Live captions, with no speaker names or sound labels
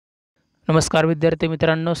नमस्कार विद्यार्थी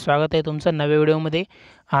मित्रांनो, स्वागत आहे तुमचं नव्या व्हिडिओमध्ये.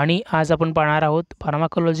 आणि आज आपण पाहणार आहोत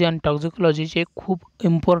फार्माकोलॉजी आणि टॉक्सिकोलॉजीचे खूप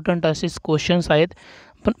इम्पॉर्टंट असे क्वेश्चन्स आहेत.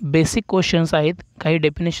 पण बेसिक क्वेश्चन्स आहेत, काही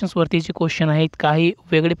डेफिनेशन्सवरतीचे क्वेश्चन आहेत, काही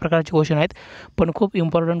वेगळे प्रकारचे क्वेश्चन आहेत, पण खूप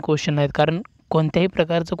इम्पॉर्टंट क्वेश्चन आहेत. कारण कोणत्याही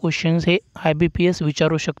प्रकारचं क्वेश्चन्स हे IBPS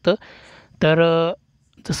विचारू शकतं. तर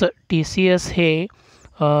जसं TCS हे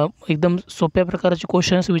एकदम सोप्या प्रकारचे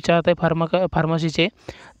क्वेश्चन्स विचारत आहे फार्मसीचे,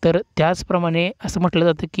 तर त्याचप्रमाणे असं म्हटलं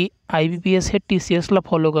जातं की IBPS हे TCSला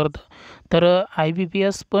फॉलो करतं. तर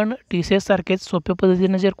IBPS पण TCS सारखेच सोप्या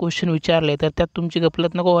पद्धतीने जर क्वेश्चन विचारले तर त्यात तुमची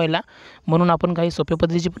गफलत नको व्हायला, म्हणून आपण काही सोप्या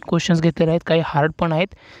पद्धतीचे पण क्वेश्चन्स घेतलेले आहेत, काही हार्ड पण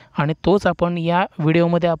आहेत, आणि तोच आपण या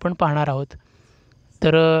व्हिडिओमध्ये आपण पाहणार आहोत.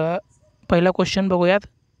 तर पहिला क्वेश्चन बघूयात.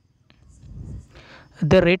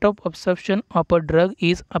 The rate of absorption of a drug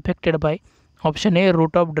is affected by option A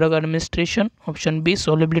route of drug administration, option B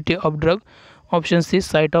solubility of drug, option C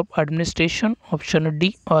site of administration, option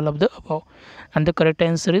D all of the above. And the correct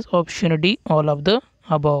answer is option D all of the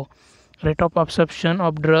above. Rate of absorption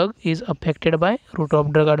of drug is affected by route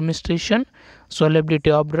of drug administration,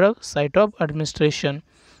 solubility of drug, site of administration.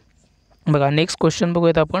 बघा next question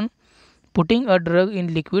बघूयात आपण. Putting a drug in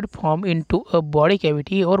liquid form into a body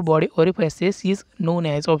cavity or body orifices is known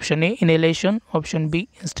as option A inhalation, option B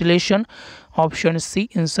instillation, option C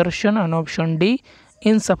insertion, and option D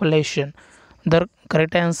insufflation. The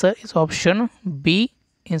correct answer is option B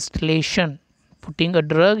instillation. Putting a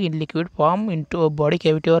drug in liquid form into a body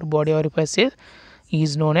cavity or body orifices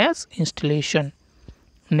is known as instillation.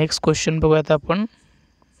 Next question बघूयात आपण.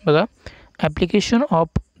 बघा application of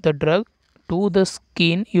the drug to the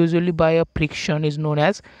skin usually by a friction is known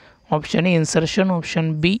as option A insertion, option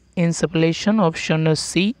B insufflation, option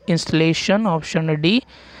C instillation, option D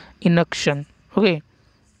induction. Okay,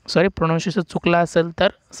 sorry pronunciation चुकला असेल तर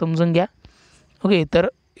समजून घ्या. Okay, तर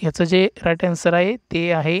याचं जे राईट आन्सर आहे ते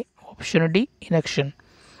आहे ऑप्शन डी इनॅक्शन.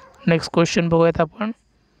 नेक्स्ट क्वेश्चन बघूयात आपण.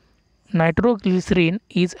 Nitroglycerine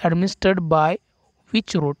is ॲडमिनिस्टर्ड bye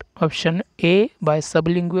which route? Option A by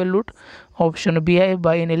sublingual route, option B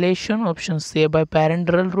by inhalation, option C by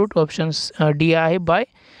parenteral route, option D by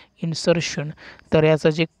insertion. तर याचा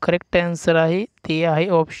जे करेक्ट आन्सर आहे ते आहे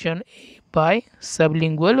option A bye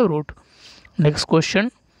सबलिंग्युअल route. Next question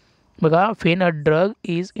बघा. when a drug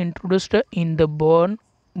is introduced in the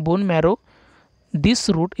bone marrow, this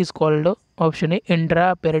route is called option A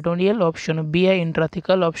intraperitoneal, option B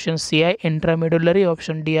intrathecal, option C intramedullary,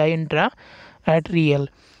 option D intraarterial.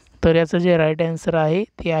 तर याचं जे right answer आहे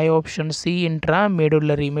ते आहे option C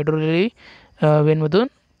intramedullary. Medullary वेनमधून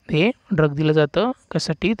हे drug दिलं जातं,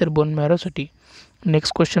 कशासाठी तर बोन मॅरोसाठी.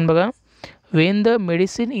 नेक्स्ट क्वेश्चन बघा. Wien the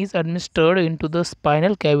medicine is ॲडमिनिस्टर्ड in to the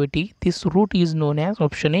spinal cavity this route is non as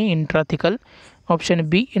option A intrathecal, option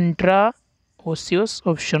B intra ओसियस,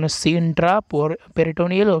 option C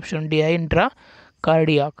peritoneal, option D आहे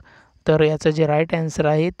cardiac. तर याचं जे राईट आन्सर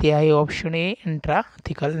आहे ते आहे option A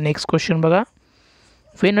intrathecal. Next question बघा.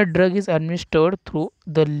 when a drug is administered through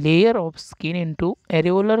the layer of skin into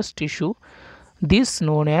areolar tissue, this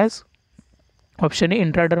known as option A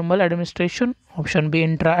intradermal administration, option B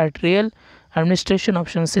intraarterial administration,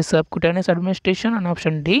 option C subcutaneous administration, and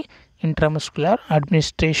option D intramuscular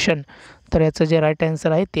administration. तर याचं जे right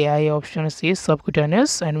answer आहे ते आहे option C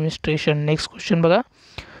सबक्युटेनियस administration. Next question बघा.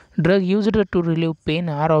 Drug used to relieve pen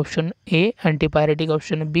R option A अँटीपायरेटिक,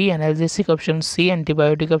 option B ॲनाल्जेसिक, option C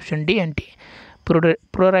antibiotic, option D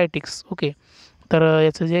प्रोरायटिक्स. Okay, तर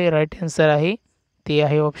याचं जे राईट आन्सर आहे ते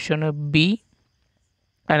आहे ऑप्शन बी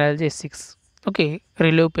ॲनाल्जेसिक्स. Okay,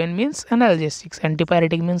 relieve pen means ॲनाल्जेसिक्स,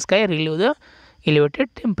 antibiotic means काय, relieve the elevated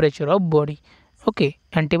temperature of body. Okay,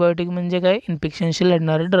 antibiotic म्हणजे काय, इन्फेक्शनशी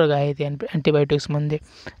लढणारे drug आहे ते अँटीबायोटिक्समध्ये.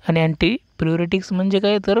 आणि अँटीप्युरेटिक्स म्हणजे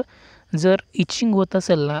काय, तर जर इचिंग होत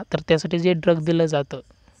असेल ना तर त्यासाठी जे ड्रग दिलं जातं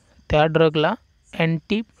त्या ड्रगला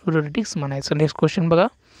अँटीप्युरेटिक्स म्हणायचं. नेक्स्ट क्वेश्चन बघा.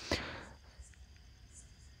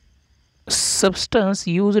 Substance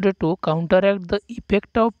used to counteract the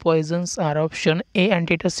effect of poisons are option A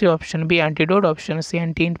antitussive, option B antidote, option C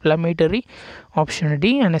anti-inflammatory, option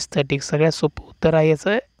D anesthetic. सगळ्यात सोपं उत्तर आहे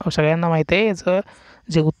याचं, सगळ्यांना माहीत आहे याचं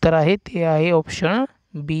जे उत्तर आहे ते आहे ऑप्शन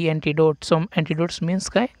बी अँटीडोट. सो अँटीडोट्स मीन्स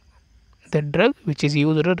काय, the drug which is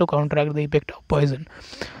used to काउंटरॅक्ट the effect of poison.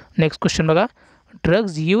 Next question बघा.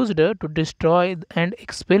 Drugs used to destroy and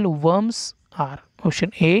expel worms R option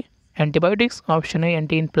A antibiotics, option A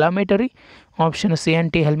anti-inflammatory, option C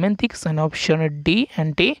anti-helminthics, and option D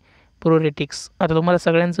anti-pruritics. आता तुम्हाला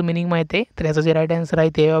सगळ्यांचं meaning माहिती आहे, तर याचं जे right answer आहे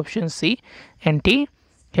ते ऑप्शन सी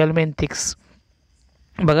अँटी-हेल्मेंथिक्स.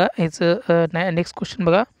 बघा याचं नेक्स्ट क्वेश्चन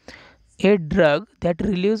बघा. A drug that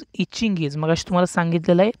रिलीव्ज etching is, मग अशी तुम्हाला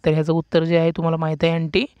सांगितलेलं आहे, तर ह्याचं उत्तर जे आहे तुम्हाला माहीत आहे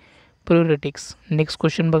अँटी-प्युरेटिक्स. नेक्स्ट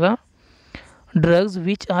क्वेश्चन बघा. Drugs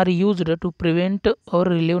which are used to prevent और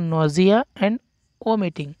रिलीव्ह नॉझिया अँड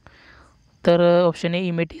वॉमिटिंग. तर ऑप्शन ए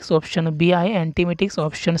इमेटिक्स, ऑप्शन बी आहे अँटीमेटिक्स,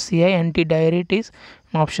 ऑप्शन सी आहे अँटी डायरेटिक्स,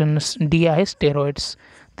 ऑप्शन डी आहे स्टेरॉइड्स.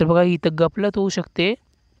 तर बघा इथं गफलत होऊ शकते.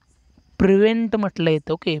 प्रिव्हेंट म्हटलं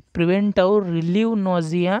येतं. ओके, प्रिव्हेंट और रिलीव्ह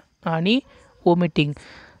नॉझिया आणि वॉमिटिंग.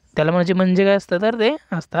 त्याला म्हणजे काय असतं, तर ते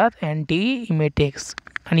असतात अँटी इमेटिक्स.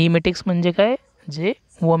 आणि इमेटिक्स म्हणजे काय, जे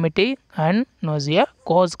वॉमिटिंग अँड नॉझिया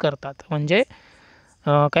कॉज करतात, म्हणजे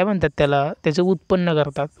काय म्हणतात त्याला, त्याचं उत्पन्न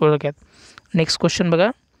करतात थोडक्यात. नेक्स्ट क्वेश्चन बघा.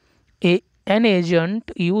 An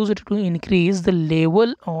agent used to increase the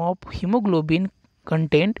level of hemoglobin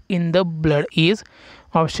content in the blood is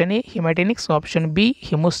option A hematinics, option B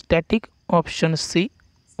hemostatic, option C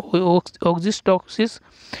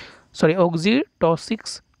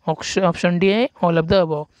oxytocics, option D all of the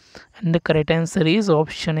above. And the correct answer is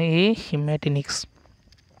option A hematinics.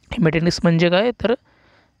 Hematinics म्हणजे काय, तर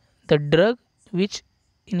the drug which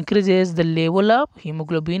increases the level of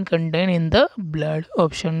hemoglobin content in the blood.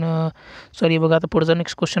 बघा आता पुढचा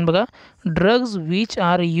next question बघा. Drugs which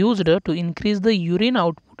are used to increase the urine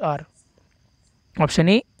output R. Option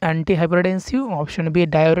A anti hypertensive, option B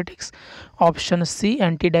diuretics, option C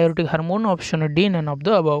anti diuretic hormone, option D none of the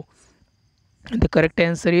above. The correct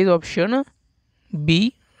answer is option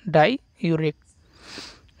B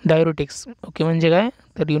diuretics. Okay, म्हणजे काय,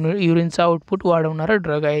 तर युरिनचा output वाढवणारा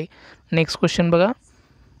drug आहे. Next question बघा.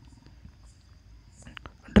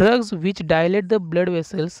 Drugs which dilate the blood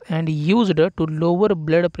vessels and used to lower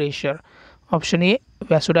blood pressure. Option A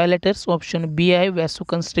vasodilators, option B आहे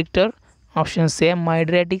vasoconstrictor, option C आहे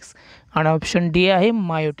mydriatics आणि option D आहे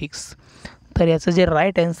myotics. तर याचं जे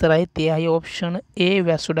राईट आन्सर आहे ते आहे ऑप्शन ए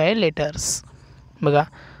वॅसोडायलेटर्स. बघा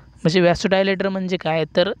म्हणजे वॅसोडायलेटर म्हणजे काय,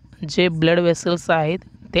 तर जे ब्लड वेसल्स आहेत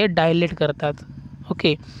ते डायलेट करतात.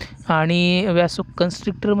 ओके, आणि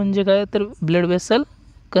वॅसोकन्स्ट्रिक्टर म्हणजे काय, तर ब्लड वेसल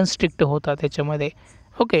कन्स्ट्रिक्ट होतात त्याच्यामध्ये.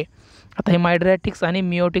 ओके, आता हे मायड्रॅटिक्स आणि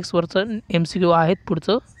मिओटिक्सवरचं MCQ आहेत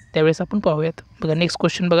पुढचं, त्यावेळेस आपण पाहूयात. बघा नेक्स्ट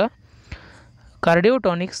क्वेश्चन बघा.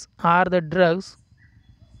 कार्डिओटॉनिक्स R the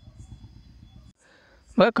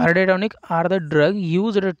drug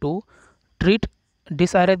used to treat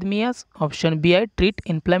dysarrhythmias. Option बी आहे treat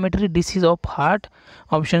inflammatory disease of heart,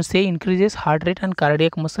 option C increases heart rate and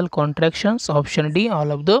cardiac muscle कॉन्ट्रॅक्शन्स, option D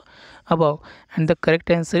all of the above. And the correct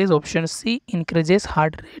answer is option C increases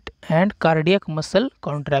heart rate and cardiac muscle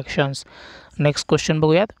contractions. Next question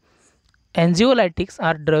बघूयात. Anxiolytics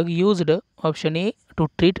are drug used, option A to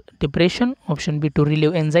treat depression, option B to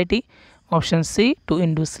relieve anxiety, option C to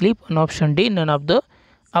induce sleep and option D none of the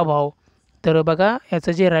above. तर बघा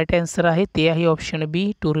याचं जे right answer आहे ते आहे option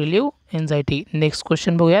B to relieve anxiety. Next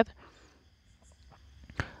question बघूयात.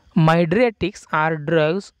 मायड्रियाटिक्स R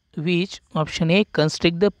drugs which option A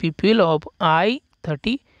constrict the pupil of eye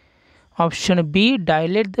 30, option B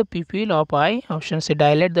dilate the pupil of eye, option C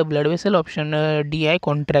dilate the blood vessel, option D आहे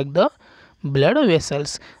contract the blood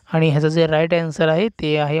vessels. आणि ह्याचं जे right answer आहे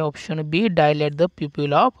ते आहे option B dilate the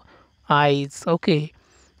pupil of eyes. Okay,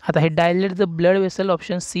 आता हे dilate the blood vessel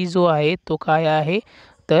option C जो आहे तो काय आहे,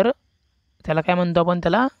 तर त्याला काय म्हणतो आपण,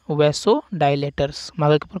 त्याला वॅसो डायलेटर्स.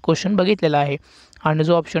 मागे क्वेश्चन बघितलेला आहे. आणि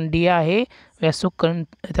जो ऑप्शन डी आहे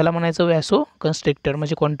त्याला म्हणायचं वॅसो कन्स्ट्रिक्टर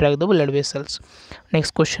म्हणजे contract the blood vessels.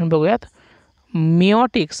 Next question बघूयात.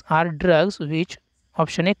 मिओटिक्स R drugs which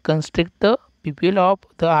option A constrict the pupil of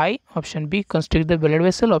the I, option B constrict the blood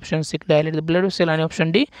vessel, option C dilate the blood vessel आणि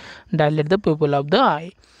option D dilate the pupil of the I.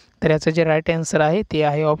 तर याचं जे right answer आहे ते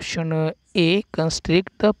आहे option A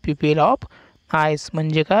constrict the pupil of eyes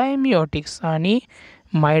म्हणजे काय मिओटिक्स, आणि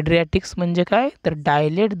मायड्रियाटिक्स म्हणजे काय, तर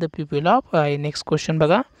dilate the pupil of I. Next question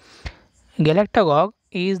बघा. गॅलेक्टागॉग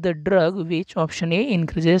is the drug which option A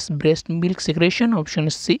increases breast milk secretion, option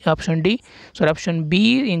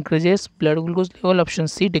B increases blood glucose level, option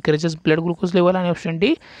C decreases blood glucose level आणि option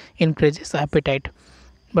D increases appetite.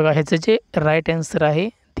 बघा ह्याचं जे right answer आहे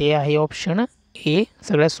ते आहे option A.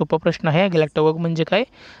 सगळ्यात सोपा प्रश्न आहे. गॅलेक्टागॉग म्हणजे काय,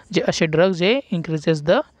 जे असे ड्रग जे increases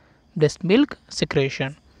the breast milk secretion.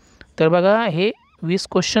 तर बघा हे 20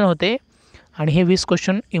 क्वेश्चन होते आणि हे 20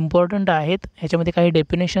 क्वेश्चन इम्पॉर्टंट आहेत. ह्याच्यामध्ये काही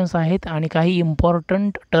डेफिनेशन्स आहेत आणि काही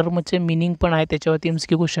इम्पॉर्टंट टर्मचे मिनिंग पण आहेत. त्याच्यावरती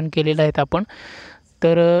MCQ क्वेश्चन केलेले आहेत आपण.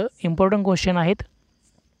 तर इम्पॉर्टंट क्वेश्चन आहेत.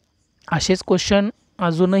 असेच क्वेश्चन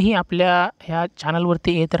अजूनही आपल्या ह्या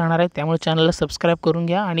चॅनलवरती येत राहणार आहेत. त्यामुळे चॅनलला सबस्क्राईब करून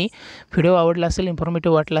घ्या आणि व्हिडिओ आवडला असेल,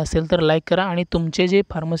 इन्फॉर्मेटिव्ह वाटला असेल तर लाईक करा. आणि तुमचे जे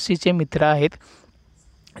फार्मसीचे मित्र आहेत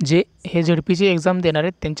जे हे ZPची एक्झाम देणार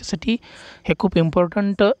आहेत त्यांच्यासाठी हे खूप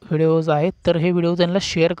इम्पॉर्टंट व्हिडिओज आहेत. तर हे व्हिडिओ त्यांना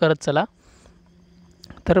शेअर करत चला.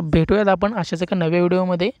 तर भेटूयात आपण अशाच एका नव्या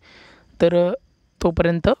व्हिडिओमध्ये. तर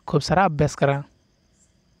तोपर्यंत खूप सारा अभ्यास करा.